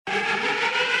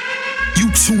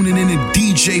tuning in to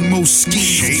DJ Moschino.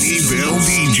 Shadyville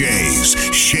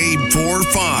DJs, Shade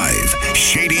 45,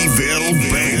 Shadyville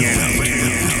Bang Out.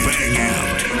 Bang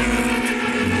Out.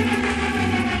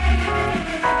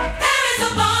 There is a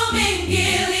bomb in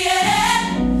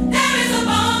Gilead. There is a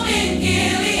bomb in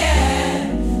Gilead.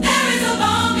 There is a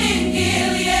bomb in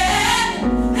Gilead.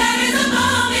 There is a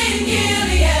bomb in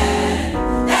Gilead.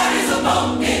 There is a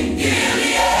bomb in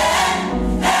Gilead.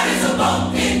 There is a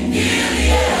bomb in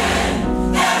Gilead.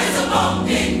 There is a bomb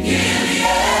in Gilead.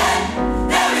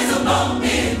 There is a bomb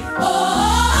in oh,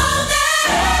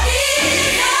 there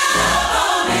is a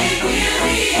bomb in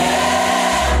Gilead.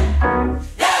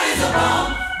 There is a bomb.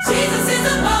 Jesus is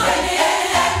a bomb. There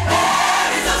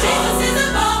is a Jesus is a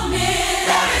bomb.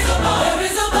 There is a bomb. There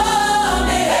is a bomb.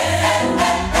 There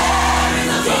is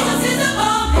a Jesus is a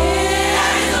bomb.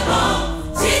 There is a bomb.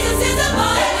 Jesus is a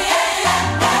bomb.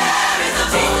 There is a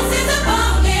Jesus is a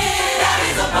bomb. There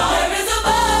is a bomb. There is a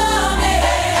bomb. There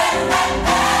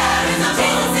is a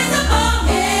Jesus is a bomb.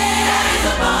 There is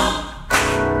a bomb.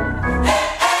 There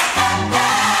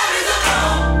is a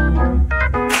bomb.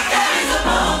 There is a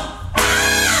bomb.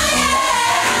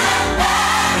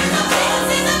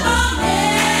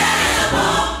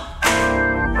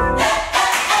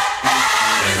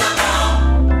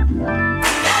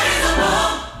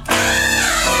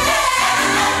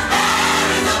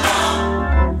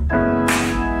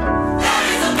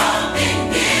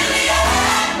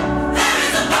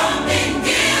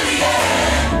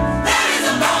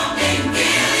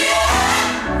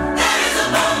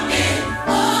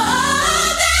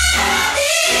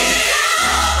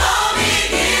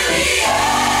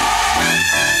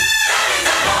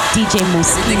 DJ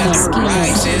Moschino.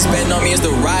 Betting on me is the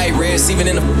right risk, even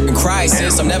in a f***ing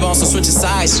crisis. I'm never on some switching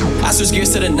sides. I switch gears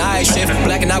to the night shift,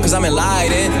 blacking out cause I'm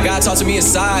enlightened. God talk to me in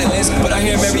silence, but I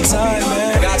hear him every time,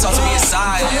 man. God talk to me in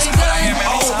silence, but I hear him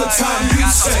every time.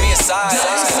 God talk to me in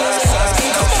silence.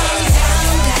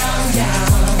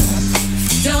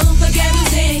 Don't forget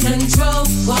who's in control.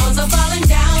 Walls are falling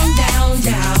down, down,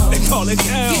 down. They call it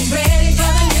down. Get ready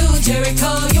for the new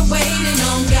Jericho. You're waiting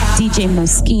on God. DJ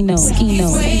Moschino.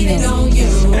 He's waiting on you.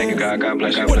 Thank you, God. God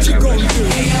bless you. What you gonna do?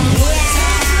 Get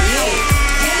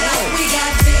up, we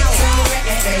got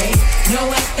victory. No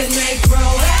weapon may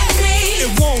grow at me.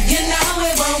 It won't. You know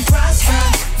it won't prosper.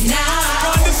 Now.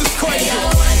 God, this is crazy.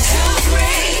 1, 2, 3.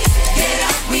 Get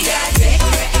up, we got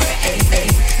victory.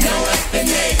 No weapon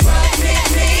may grow at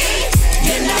me.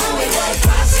 You know it won't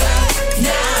prosper.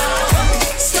 Now.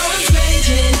 Storms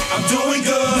raging. I'm doing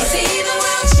good. See the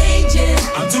world changing.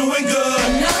 I'm doing good.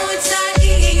 No, it's not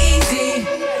easy.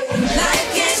 Life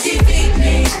can't defeat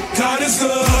me. God is good.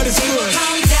 God is good.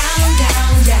 Calm down,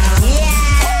 down, down.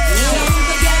 Don't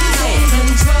forget who's in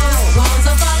control. Walls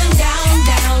are falling down,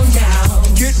 down, down.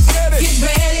 Get ready. Get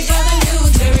ready for the new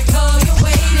Jericho. You're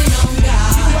waiting on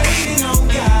God. Waiting on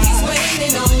God. He's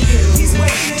waiting on you. He's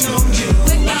waiting on you.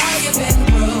 With all you've been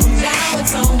through, now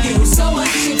it's on you. So what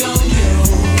you gonna do?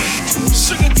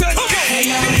 Sugar cut. Hey,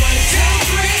 1, 2,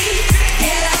 3.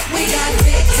 Get up, we got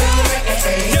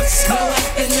victory. Yes. No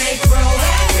weapon may grow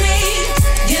at me.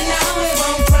 You know it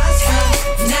won't prosper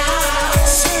now.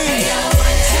 Hey, 1,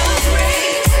 2,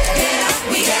 3. Get up,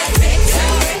 we got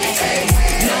victory.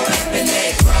 No weapon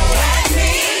may grow at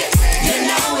me. You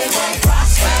know it won't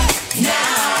prosper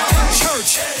now.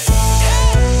 Church.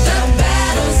 The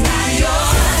battle's not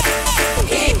yours.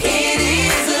 It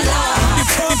is the Lord.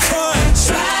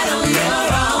 Try it on your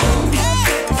own.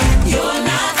 You're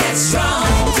not that strong.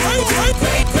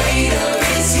 Greater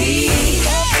is He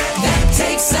that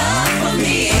takes up for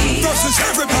me. Versus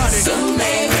everybody. Soon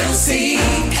they will see.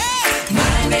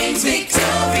 My name's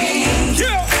Victory.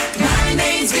 Yeah. My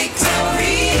name's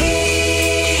Victory.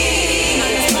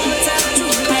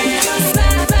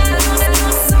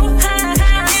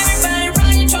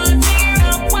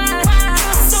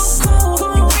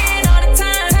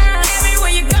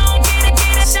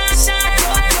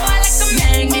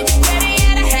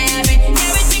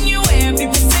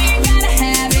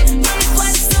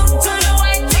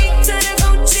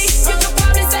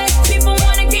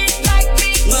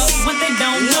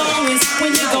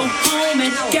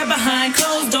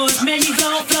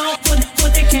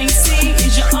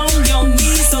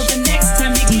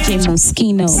 DJ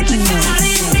Moschino.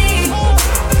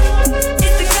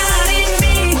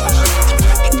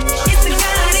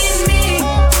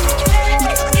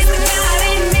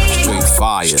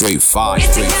 Straight fire.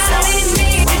 Look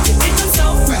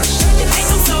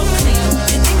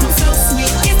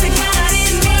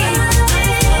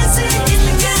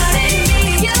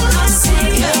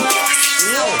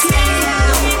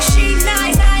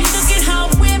at how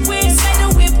whip, say the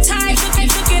whip tight. Look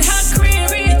at her crib.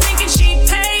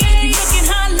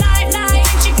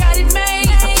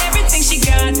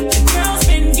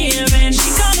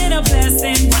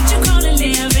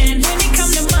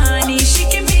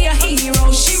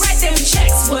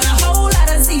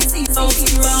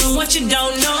 what you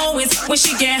don't know is when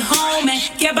she get home and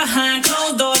get behind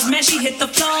closed doors, man, she hit the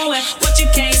floor. And what you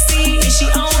can't see is she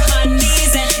on her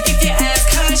knees. And if you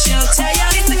ask her, she'll tell you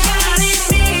it's the God in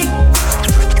me.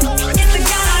 It's the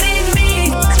God in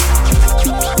me.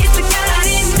 It's the God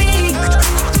in me.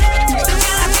 The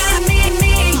God in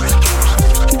me.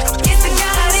 It's the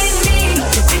God in me.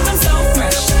 You think I'm so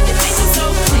fresh? You think I'm so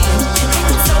clean? You think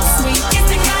I'm so sweet? It's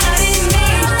the God in me.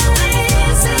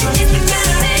 It's the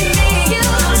God in me. You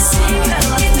see,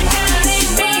 it's the God in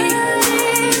me.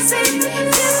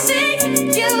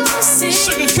 You see,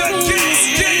 Sugar cut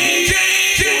gang.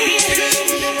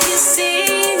 you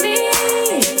see me.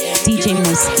 DJ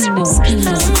Moschino.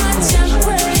 How much I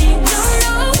pray, don't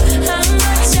know how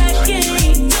much I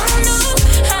gain, don't know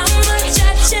how much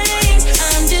I change.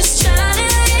 I'm just trying to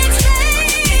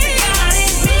explain. God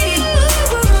in me,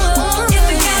 it's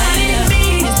the God in me,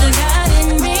 it's the God in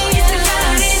me, it's the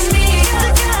God in me, it's the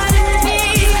God in me,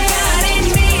 it's the God in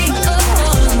me.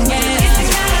 Oh yeah, it's the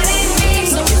God in me.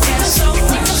 So fresh, so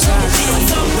fresh,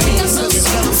 so clean, so sweet,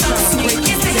 so sweet.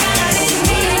 It's the God in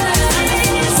me.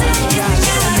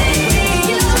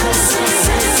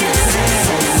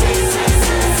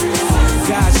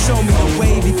 God show me the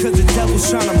way because the devil's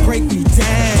trying to break me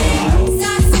down.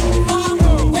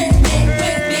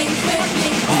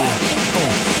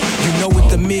 You know what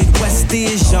the Midwest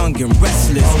is, young and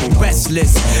restless, but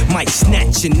restless. Might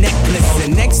snatch your necklace,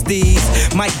 and next these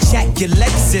might jack your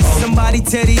Lexus. Somebody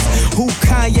tell these who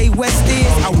Kanye West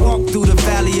is. I walk through the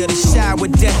valley of the shadow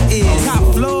where death is. Top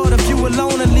floor, the view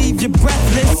alone and leave you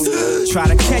breathless. Try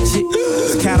to catch it,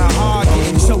 it's kinda hard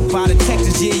getting choked by the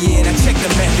Texas. Yeah, and I check the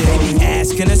method. They be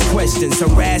asking us questions,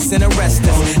 harass and arrest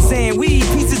us, saying we eat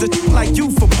pieces of like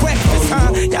you for breakfast,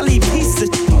 huh? Y'all eat pieces of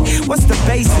what's the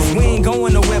basis? We ain't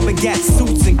going nowhere but got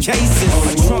suits and cases.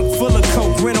 A trunk full of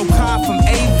coke, rental car from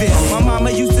Avis. My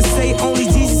mama used to say only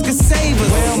Jesus could save us.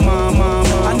 Well, mama,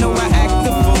 I know I act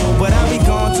the fool, but I'll be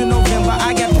gone to November.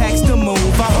 I got packs to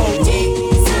move. I hope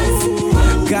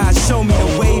God show me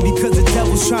the way because the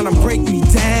devil's trying to break me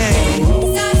down.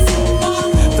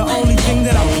 The only thing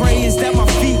that I pray is that my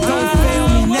feet don't fail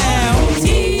me now.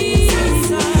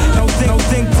 Don't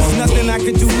think there's nothing I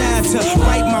can do now to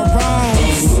right my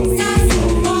wrongs.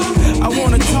 I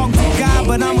wanna talk to God,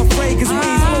 but I'm afraid cause we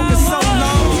ain't spoken so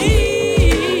long.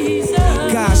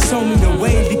 God show me the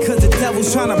way because the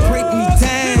devil's trying to break me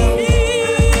down.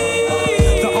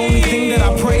 The only thing that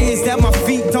I pray is that my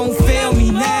feet don't fail me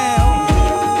now.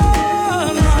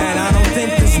 And I don't think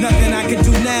there's nothing I can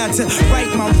do now to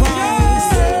right my wrongs.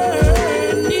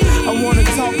 I wanna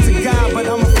talk to God, but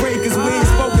I'm afraid cause we ain't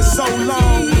spoken so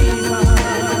long.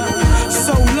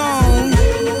 So long.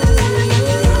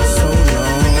 So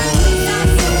long.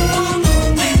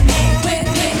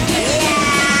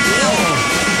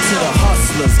 To the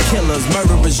hustlers, killers,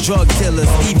 murderers, drug dealers,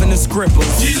 even the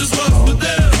scribbles. Jesus walks with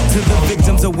them. To the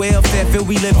victims of welfare, feel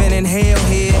we living in hell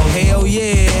here. Hell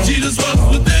yeah. Jesus walks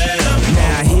with them.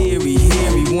 Now hear me,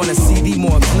 wanna see thee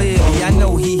more clearly. I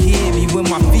know he hear me when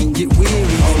my feet get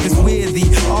weary. Cause we're the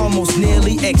almost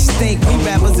nearly extinct. We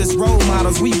rappers as role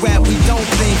models, we rap, we don't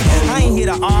think. I ain't here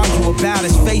to argue about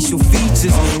his facial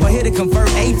features, or here to convert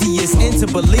atheists into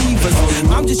believers.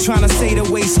 I'm just trying to say the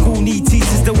way school need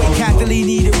teachers, the way Catholic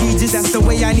needed Regis, that's the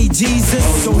way I need Jesus.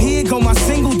 So here go my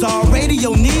single, dog,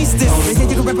 radio needs this. They say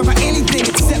you can rap about anything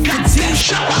except for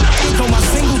Jesus. Here go my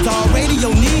single, dog, radio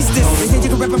needs this. They say you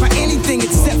can rap about anything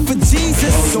except for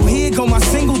Jesus. So here go my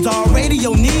single, dog,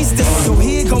 radio needs this. So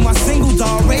here go my single,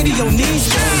 dog, radio needs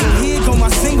this. So here go my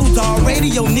single, dog,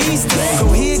 radio needs this. So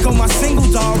here go my single,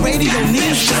 dog, radio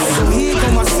needs this. So here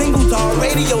go my single, dog,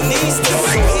 radio needs this.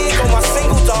 So here go my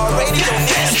single, dog, radio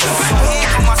needs this. So here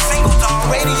go my single,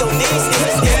 dog, radio needs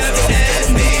this.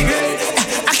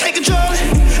 I can't control it.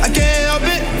 I can't help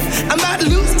it. I'm about to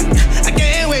lose it. I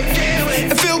can't wait.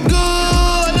 It feel good.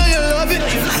 I know you love it.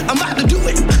 I'm about to do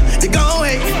it. You're gon'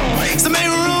 hate. So make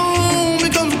room.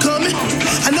 It come coming.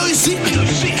 I know you see me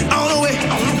on the way.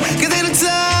 Cause ain't no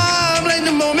time like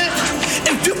the moment.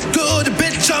 It feel good.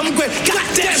 Bitch, I'm great.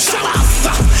 Goddamn, shut up.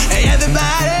 Hey,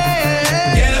 everybody.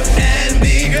 Get up and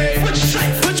be great. What you say?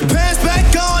 Put your pants back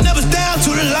on. Never down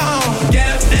too long. Get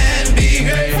up and be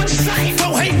great. What you say?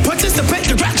 Don't hate, participate,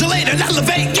 congratulate, and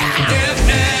elevate. Yeah. Get up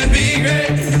and be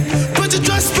great. Put your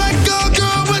dress back on,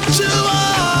 girl. What you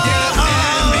want? Get up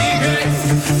and be great.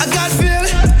 I got a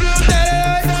feeling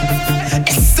that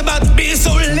it's about to be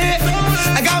so lit.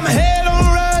 I got my head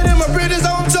on right and my bridges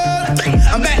on top.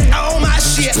 I'm back on my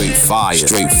shit. Straight fire,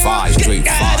 straight fire, straight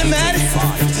fire.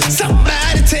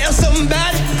 Somebody tell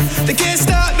somebody. They can't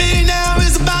stop me now.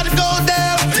 It's about to go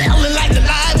down. Feeling like the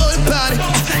life of the party.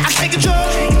 I can't control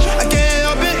it. I can't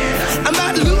help it. I'm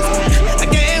about to lose it.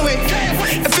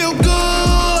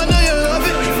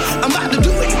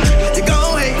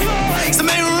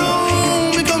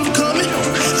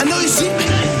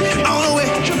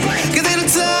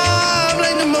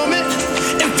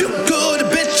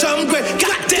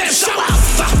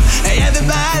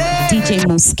 DJ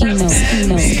Moschino.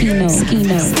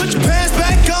 Put your pants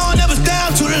back on, never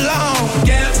down too long.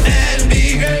 Get up and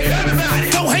be great. Everybody.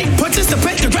 Don't hate,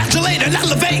 participate, congratulate, and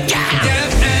elevate. Yeah. Get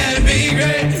up and be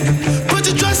great. Put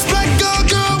your dress back on,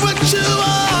 girl, what you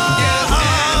are. Get up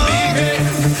and be great.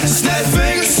 Snap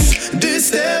fingers, this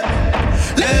step.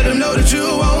 Let them know that you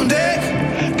on deck.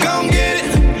 Gon' get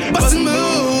it, bust a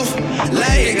move.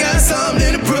 Like you got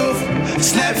something to prove.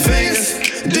 Snap fingers,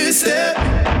 this step.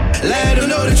 Let them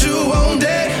know that you on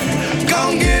deck.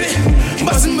 Gon' get it,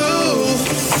 bust a move.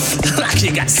 Like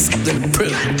you got something to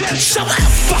prove. Show up,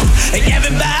 hey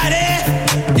everybody.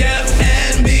 Get up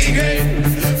and be great.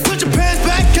 Put your pants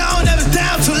back on, never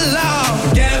down too long.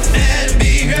 Get up and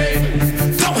be great.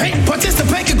 Don't hate,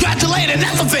 participate, congratulate, and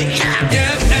elevate.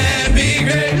 Get up and be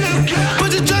great.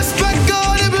 Put your dress back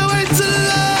on, never wait too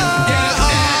long. Get up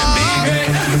and be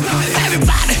great.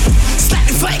 Everybody, slap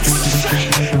your face.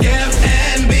 Get up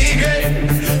and be great.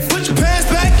 Put your pants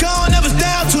back on, never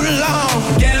down too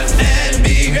long. Get up and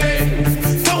be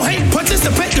great. Don't hate,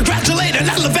 participate, congratulate, and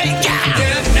elevate. Get up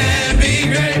and be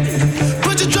great.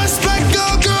 Put your dress back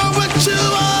on, girl, what you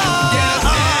are. Get up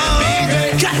and be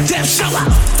great. Goddamn, show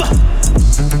up.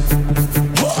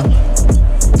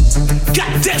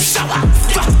 Goddamn, show up.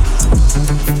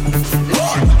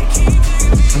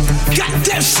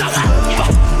 Goddamn, show up.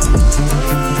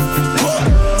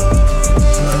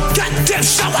 Goddamn,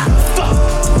 show up.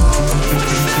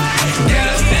 Get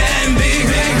up and be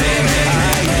great.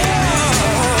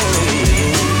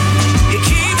 You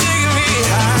keep taking me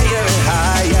higher and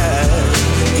higher.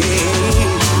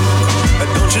 Yeah.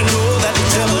 Don't you know that the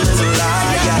devil is a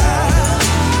liar?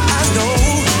 I know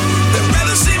they'd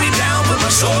rather see me down, put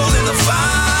my soul in the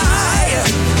fire.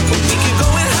 But we keep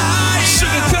going higher.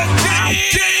 Sugar cut down.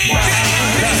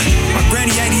 My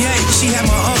granny 88, she had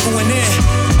my uncle in there.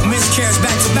 A miscarriage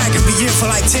back to back every year for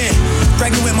like 10.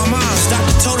 Pregnant with my mom's,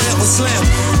 doctor told her it was slim.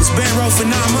 Was bed row for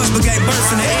 9 months, but gave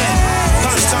birth in the end.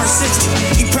 Pops turned 60,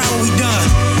 he proud what we done.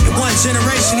 In one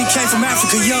generation, he came from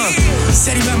Africa young.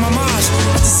 Said he met my mom's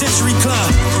at the Century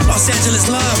Club. Los Angeles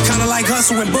love, kinda like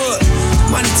Hustle and Bud.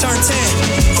 Money turned 10,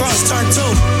 cross turned 2.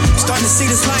 Starting to see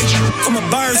this light from a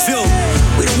bird's view.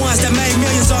 We the ones that made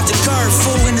millions off the curve.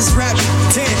 Fool in this rap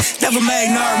 10, never made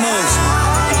nerd moves.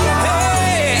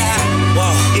 Hey,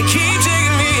 whoa, you keep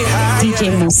taking me high.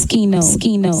 DJ Moschino.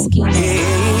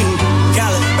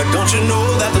 But don't you know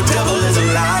that the devil is a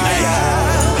liar?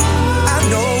 I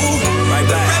know. Right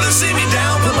back. They'd rather see me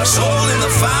down, put my soul in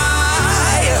the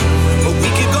fire. But we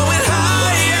keep going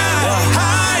higher,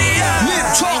 higher.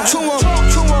 Talk to him.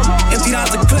 Emptied out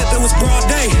the clip, it was broad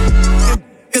day.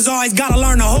 Cause always gotta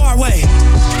learn the hard way.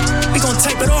 We gon'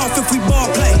 tape it off if we ball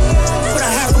play. Put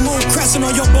a half a moon crescent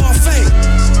on your ball fade.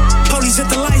 Police hit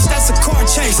the lights, that's a car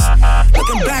chase.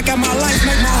 Looking back at my life,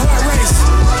 make my heart race.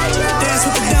 Dance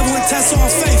with the devil and test all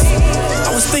faith.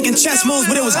 I was thinking chess moves,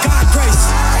 but it was God grace.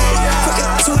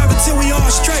 Crooked to ever till we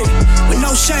all straight. With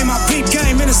no shame, I peep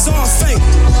game and it's all fake.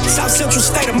 South Central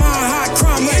state of mind, high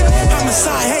crime rate.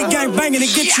 Homicide, hate gang banging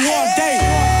to get you all day.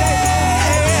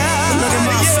 Look at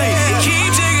my face.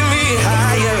 Keep taking me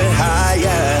higher and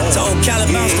higher. Told Cali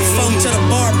bounce the phone to the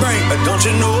bar break. But don't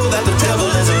you know that the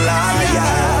devil is a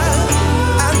liar?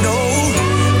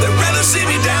 See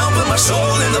me down, put my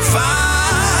soul in the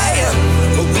fire.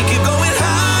 But we keep going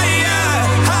higher,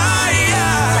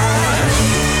 higher.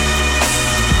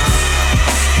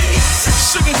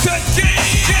 Sugar cut gang.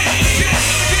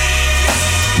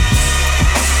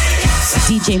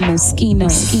 DJ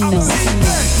Moschino.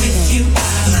 With you by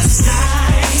my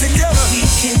side, together we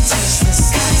can touch the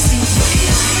sky.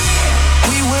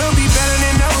 We will be better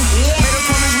than ever. Made a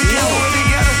promise we can hold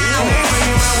together. I ain't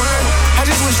breaking my word. I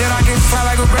just wish that I could fly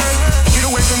like a bird.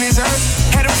 Away from this earth,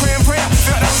 had a prayer,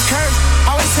 felt that was cursed.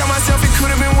 Always tell myself it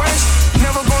could have been worse.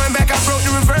 Never going back, I broke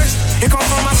the reverse. It come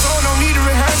from my soul, no need to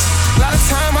rehearse. A lot of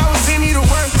time I was in need of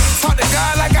work. Talk to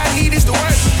God like I needed the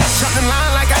work. Jumped in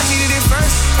line like I needed it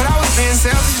first. But I was being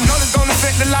selfish, know this gon'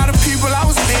 affect a lot of people. I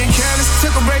was being careless.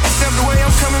 Took a break and stepped away,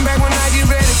 I'm coming back when I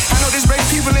get ready. I know this breaks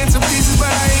people into pieces,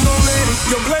 but I ain't gon' let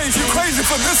it. Yo, Blaze, you crazy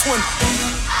for this one.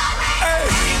 Hey,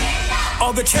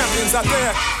 all the champions out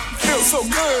there feel so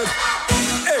good.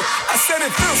 Hey, I said it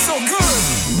feels so good.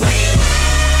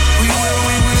 We gon'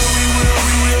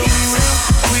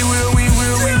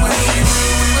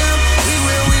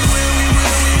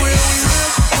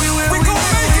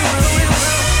 make it.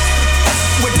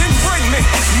 What didn't break me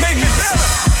made me better.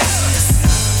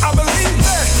 I believe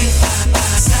that.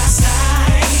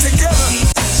 Together.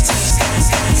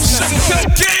 Sugar cut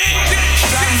gang.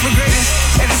 Striving for greatness,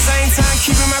 at the same time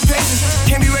keeping my patience.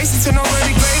 Can't be racing to no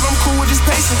early grave, I'm cool with just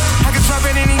pacing. I can drop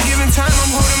at any given time,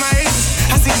 I'm holding my aces.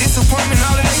 I see disappointment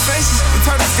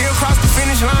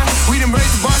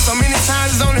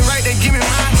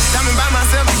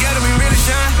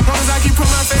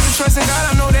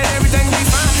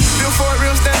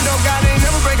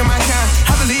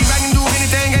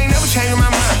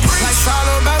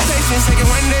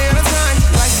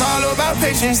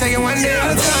patience, take it one day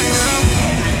at a time.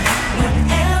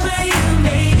 Whatever you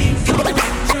may be going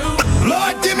through,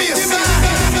 Lord, give me a sign.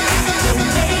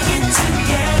 make it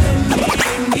together,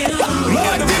 me and you.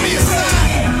 Lord, give me a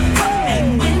sign.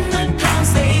 And when the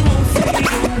clouds they won't fade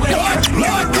away.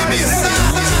 Lord, give me a sign.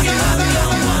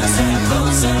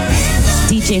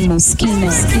 DJ Moschino.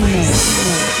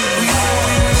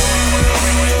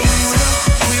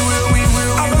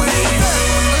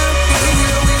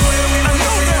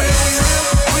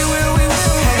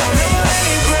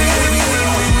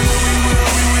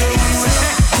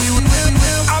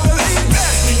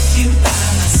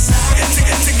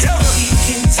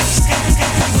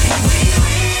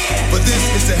 But this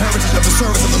is the heritage of the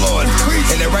service of the Lord,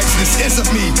 and the righteousness is of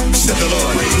me, said the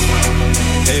Lord.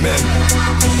 Amen.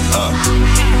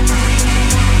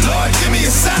 Lord, give me a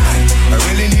sign. I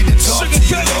really need to talk to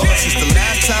you, Lord. Since the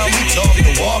last time we talked,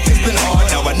 the walk has been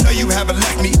hard. Now I know you haven't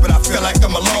left me, but I feel like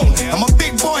I'm alone. I'm a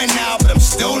big boy now, but I'm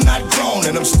still not grown,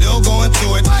 and I'm still going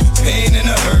through it. Pain and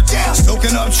the hurt,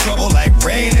 soaking up trouble like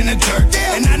rain in the dirt.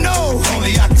 And I know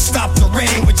only I can stop the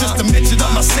rain with just a mention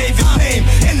of my Savior's name.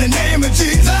 In the name of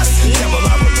Jesus, devil,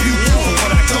 I rebuke you for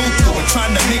what I go through and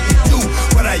trying to make me do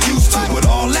what I used to. But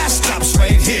all that stops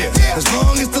right here. As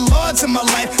long as the Lord's in my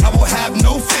life, I will have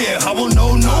no fear. I will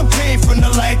know no pain from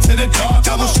the light to the dark.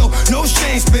 I will show no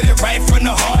shame, spit it right from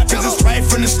the heart. Cause it's right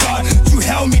from the start. You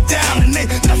held me down and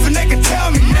nothing they can tell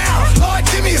me now. Lord,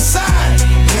 give me a sign.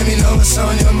 Let me know what's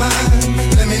on your mind.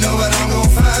 Let me know what I'm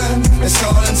gonna find. It's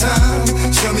all in time.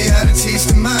 Show me how to teach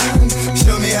the mind.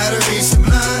 Show me how to reach the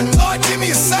blind. Lord, give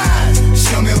me a sign.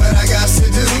 Show me what I got to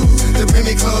do to bring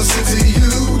me closer to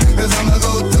you. Cause I'ma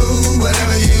go through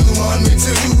whatever you want me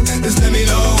to. Just let me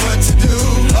know what to do.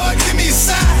 Lord, give me a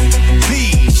sign.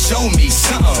 Please show me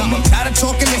something. I'm tired of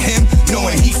talking to him,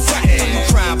 knowing he fretting.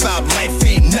 Crying about life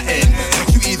ain't nothing. But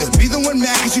you either be the one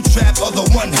mad cause you trapped or the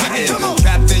one hunting.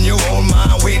 Trapped in your own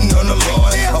mind, waiting on the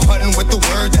Lord. Or hunting with the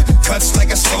word that cuts like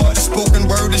a sword. The spoken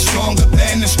word is stronger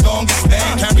than the strongest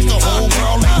man. Carries the whole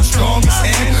world like the strongest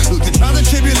hand. Through the trials and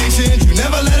tribulations, you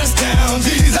never let us down,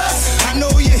 Jesus. I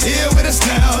know you're here with us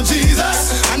now,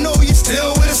 Jesus. I know you're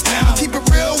still with us now. Keep it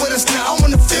real with us now. I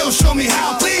wanna feel, show me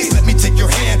how. Please let me take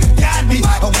your hand, guide me.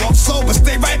 I walk slow, but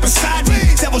stay right beside me.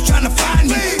 Devil's trying to find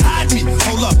me, hide me.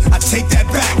 Hold up, I take that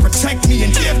back. Protect me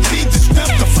and give me the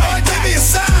strength to fight. Give me a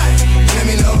sign. Let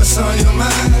me know what's on your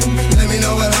mind. Let me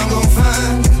know what I'm gonna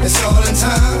find. It's all in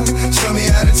time. Show me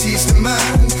how to teach the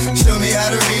mind. Show me how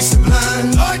to reach the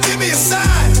blind. Lord, give me a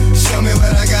sign. Show me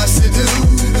what I got to do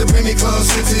to bring me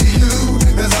closer to you.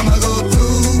 Cause I'ma go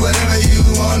through whatever you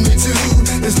want me to.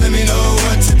 Just let me know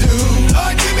what to do.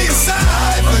 Lord, give me a sign.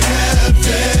 I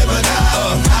forget, but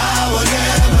I will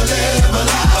never live a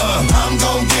lie. I'm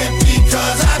gon' get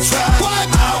because I try.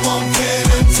 I won't quit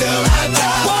until I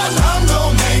die. I'm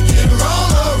gon' make it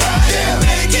wrong or right.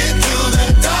 Make it through the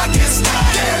darkest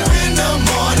night. When the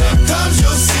morning comes,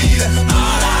 you'll see that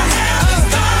all I have is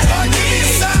God. Lord, give me a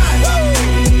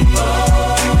sign.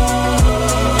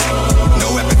 No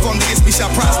weapon formed against me shall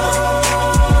prosper.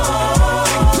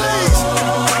 Please,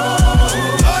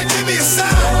 Lord, give me a sign.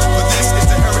 For this is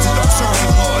the heritage of the service of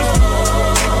the Lord.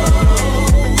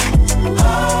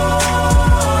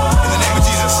 In the name of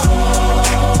Jesus.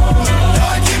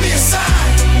 Lord, give me a sign.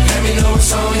 Let me know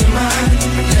what's on your mind.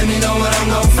 Let me know what I'm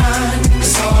gonna find.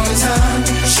 It's all the time.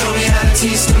 Show me how to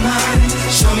teach the mind.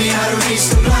 Show me how to reach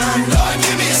the blind. Lord,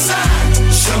 give me a sign.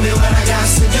 Show me what I got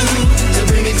to do to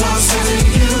bring me closer to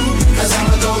you. Cause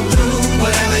I'ma go through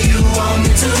whatever you want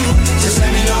me to. Just let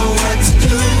me know what to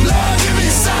do. Lord, give me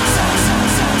a sign.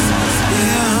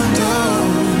 Yeah, I'm dope.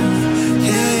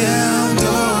 Yeah, I'm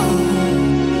dope.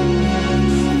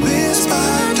 Whisper,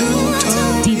 do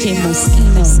dope. DJ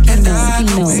Moschino.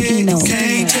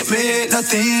 Can't get me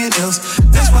nothing else.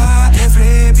 That's why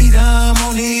every beat I'm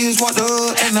on is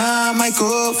water and I might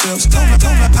go Phelps. Told my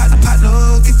partner,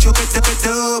 get your bit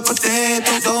up, but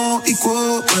that don't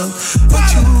equal well. But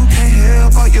you can't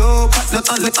help all your partner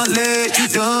unless you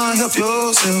done help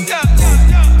yourself.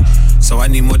 So I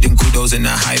need more than kudos and a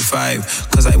high five.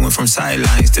 Cause I went from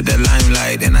sidelines to the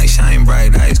limelight. And I shine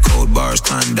bright, ice cold bars,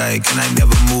 Klondike. And I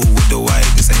never move with the white,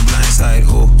 this ain't blindside,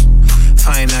 oh.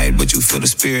 Finite, but you feel the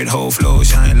spirit, whole flow,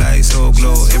 shine light, so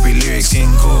glow. Every lyric in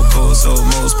cocoa, so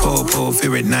most po-po.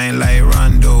 Favorite 9 like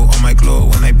Rondo on my glow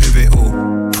when I pivot, oh.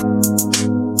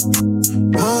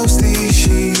 Most these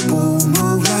sheep will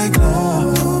move like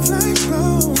clones.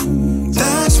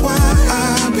 That's why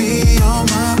I be on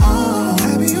my own.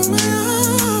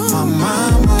 My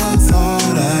mama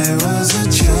thought I was a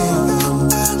joke,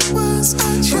 but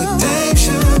Dave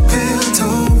Chappelle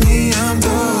told me I'm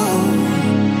dope.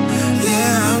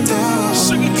 Yeah, I'm dope.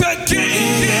 Sugar cut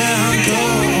game.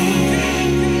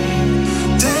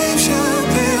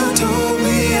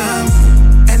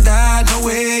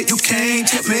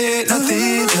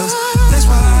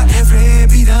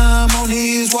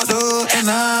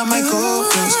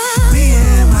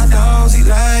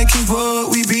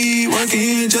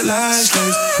 smoking July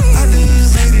slaves. I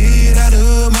done made it out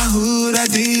of my hood. I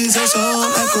did so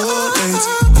like gold lace.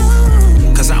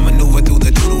 Cause I maneuver through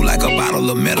the doodle like a bottle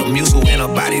of Metamucil in a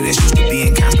body that's used to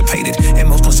being constipated. And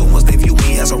most consumers, they view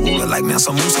me as a ruler like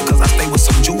Mansa Musa. Cause I stay with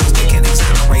some jewels, they can't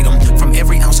exonerate them from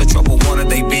every ounce of troubled water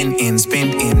they been in.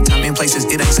 Spend in time in places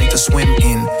it ain't safe to swim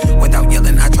in. Without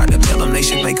yelling, I tried to tell them they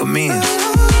should make amends.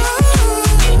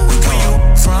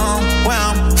 From where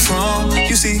I'm from,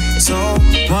 you see so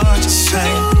much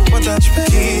pain. What the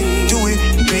kid do with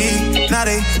me? Now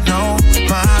they know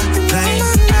my name.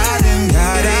 I done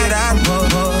got it out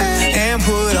and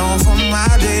put on for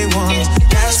my day ones.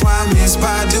 That's why I miss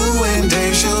Badu and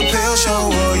Dave Chappelle show.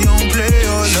 Or you don't play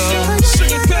your love.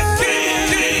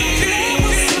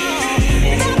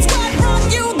 That's what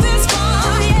brought you this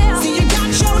far. Yeah. See, you got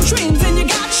your dreams and you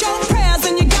got your prayers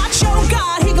and you got your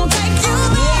God. He gon' take you.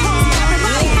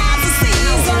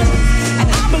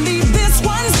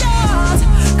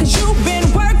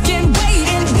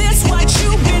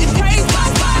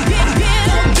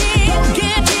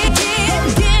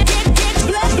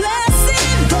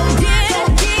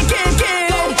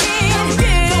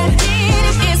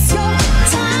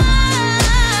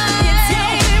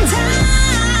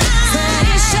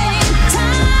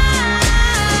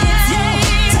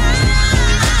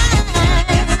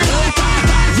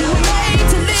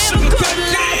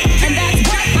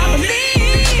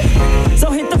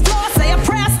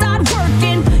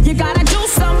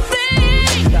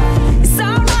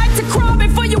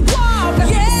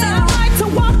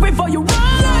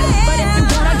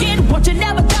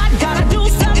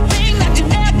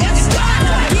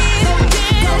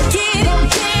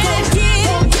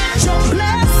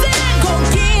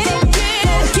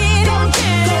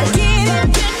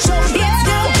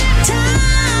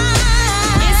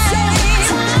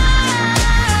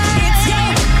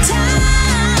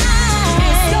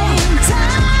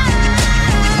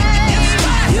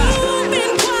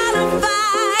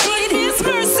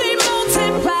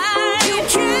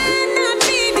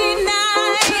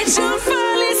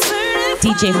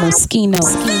 DJ Moschino.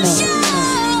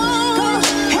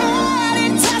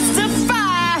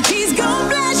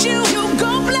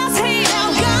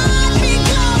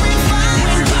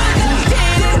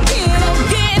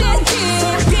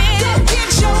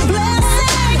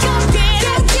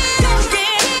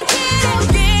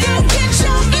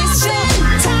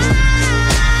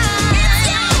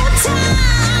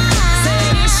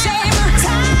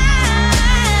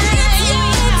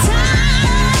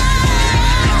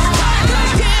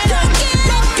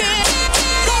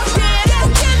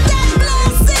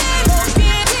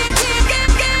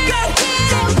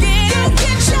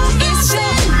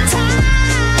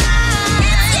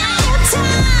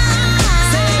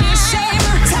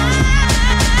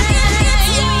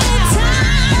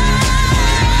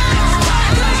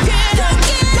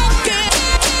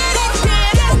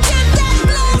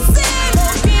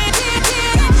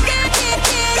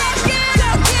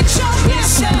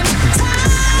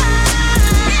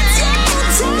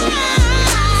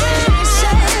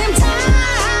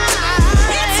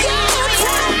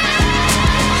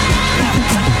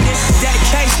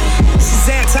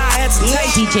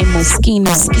 DJ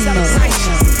Moschino.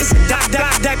 It's a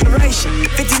dot declaration.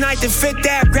 59th and 5th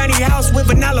Ave, granny house with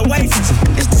vanilla wafers.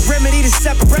 It's the remedy to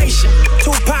separation.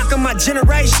 Tupac of my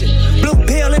generation. Blue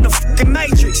pill in the fucking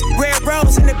matrix. Red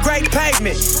rose in the great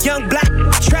pavement. Young black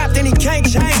trapped and he can't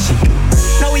change it.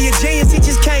 Know he a genius, he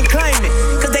just can't claim it.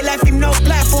 Cause they left him no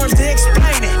platforms to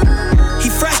explain it. He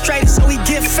frustrated so he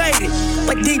get faded.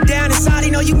 But deep down inside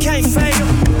he know you can't fade him.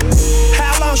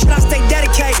 How long should I stay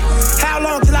dedicated? How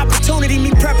long till opportunity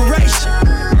meet preparation?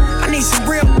 I need some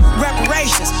real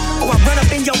reparations. Or I run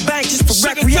up in your bank just for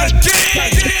recreation.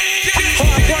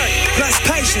 Hard work plus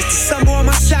patience. The sum of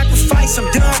my sacrifice. I'm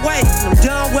done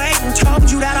waiting. Told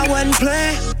you that I wasn't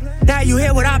playing. Now you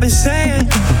hear what I've been saying.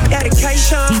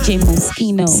 Dedication. DJ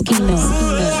Moschino.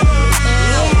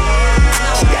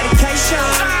 Dedication.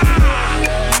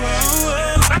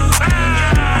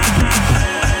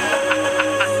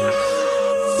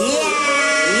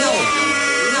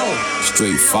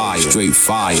 Straight fire.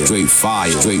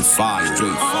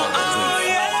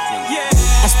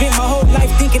 I spent my whole life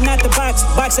thinking out the box.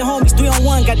 Boxing homies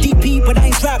 3-on-1, got DP, but I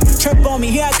ain't dropped. Chirp on me,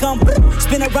 here I come.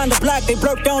 Spin around the block, they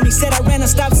blurped on me. Said I ran a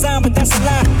stop sign, but that's a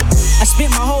lie. I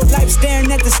spent my whole life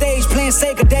staring at the stage, playing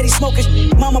Sega, daddy smoking,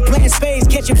 mama playing spades,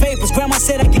 catching vapors. Grandma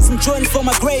said I get some Jordans for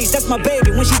my grades, that's my baby.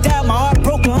 When she died, my heart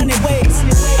broke 100 ways.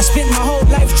 I spent my whole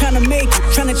life trying to tryna make it,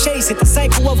 tryna chase it. The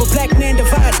cycle of a black man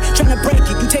divided, tryna break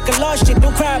it. You take a lost shit,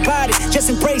 don't cry about it, just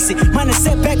embrace it. Mine a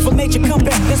setback for major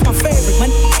comeback, that's my favorite. My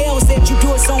L said you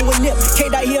do it song with lip.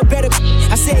 K-Dot here better.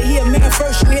 I said here man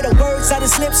first, you hear the words out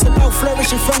his lips about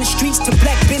flourishing from the streets to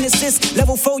black businesses.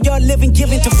 Level 4 y'all living,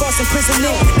 giving to false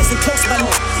imprisonment. Listen close, my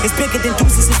it's bigger than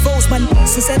deuces and foes, my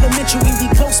since elementary we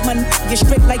close, my get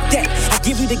straight like that. I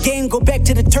give you the game, go back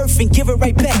to the turf and give it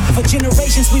right back. For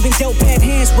generations we've been dealt bad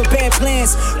hands with bad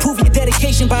plans. Prove your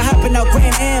dedication by hopping out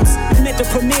Grand Ams. Met the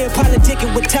premiere,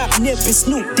 politicking with Top Nip and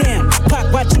Snoop. Damn,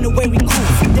 Pac watching the way we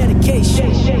groove for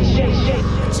dedication.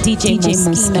 DJ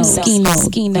Moschino.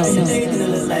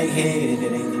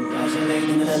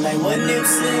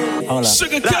 Hold up.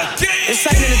 This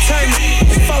ain't entertainment.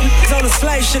 Before we was on the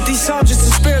slave ship, these soldiers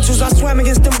and spirituals I swam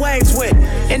against them waves with.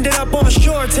 Ended up on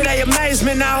shore to their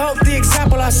amazement. I hope the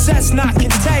example I set's not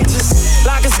contagious.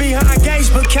 Lock us behind gates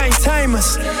but can't tame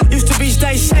us. Used to be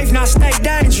stay safe, now stay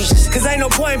dangerous. Cause ain't no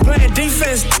point playing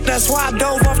defense. That's why I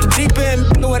dove off the deep end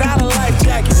without a life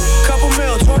jacket. Couple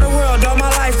mil, tour the world, all my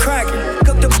life cracking.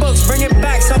 Cook the books, bring it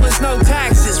back so there's no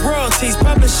taxes. Royalties,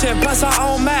 publishing, plus our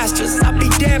own masters. I'd be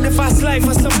damned if I slave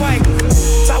for some white.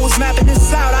 So I was mapping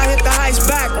this out, I hit the heights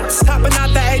backwards. Hopping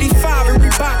out the 85 and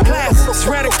Reebok classics.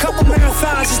 Ran a couple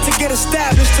marathons just to get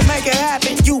established. To make it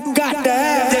happen, you got to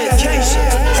have dedication.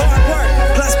 Hard work,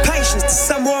 plus patience. To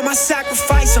some more of my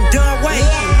sacrifice, I'm done waiting.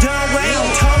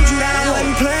 Told you that I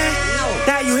wasn't playing.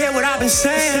 Now you hear what I've been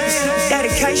saying.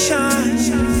 Dedication.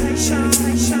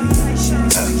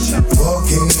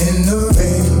 Walking in the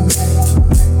rain.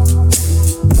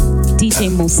 DJ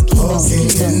Moschino. Walking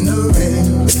in the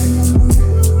rain.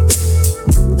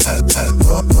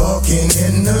 Walking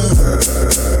in the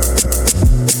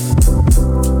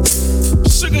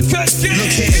Sugar cut gang.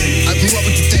 Look here, I grew up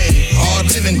with the thing, hard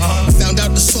living. Found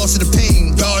out the source of the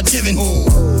pain, God given.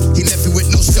 He left me with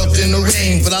no shelter in the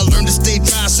rain, but I learned to stay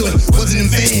dry so it wasn't in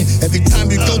vain. Every time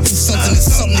you go through something, it's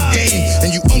something to gain, and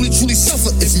you only truly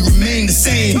suffer if you remain the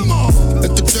same.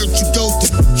 Let the dirt you go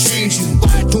through change you.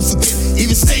 Don't forget,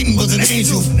 even Satan was an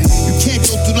angel. You can't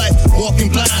go through life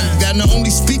walking blind. You gotta not only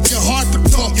speak your heart, but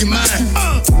talk your mind.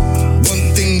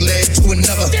 One thing led to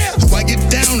another. How I get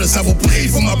down as I will play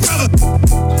for my brother.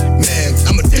 Man,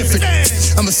 I'm a different.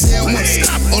 I'ma say I won't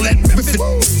stop all that riffing.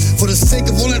 For the sake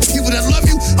of all that people that love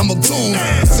you, I'ma go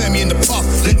on. Family in the park,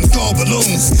 letting go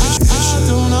balloons. I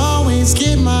don't always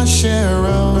get my share of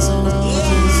roses.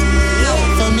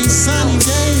 For me, sunny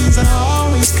days are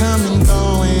always come and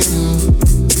going.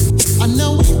 I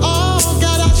know we all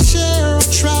got our share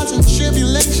of trials and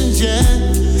tribulations, yeah.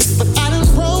 But I done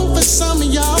roll for some of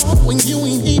y'all when you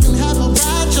ain't even have a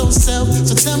ride yourself.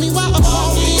 So tell me why I'm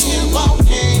walking in the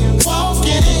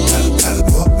Walking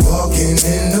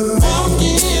in the rain.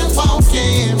 Walking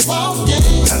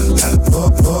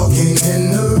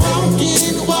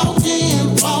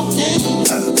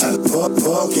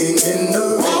in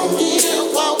the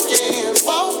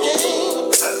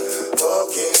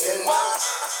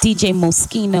DJ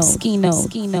Moschino.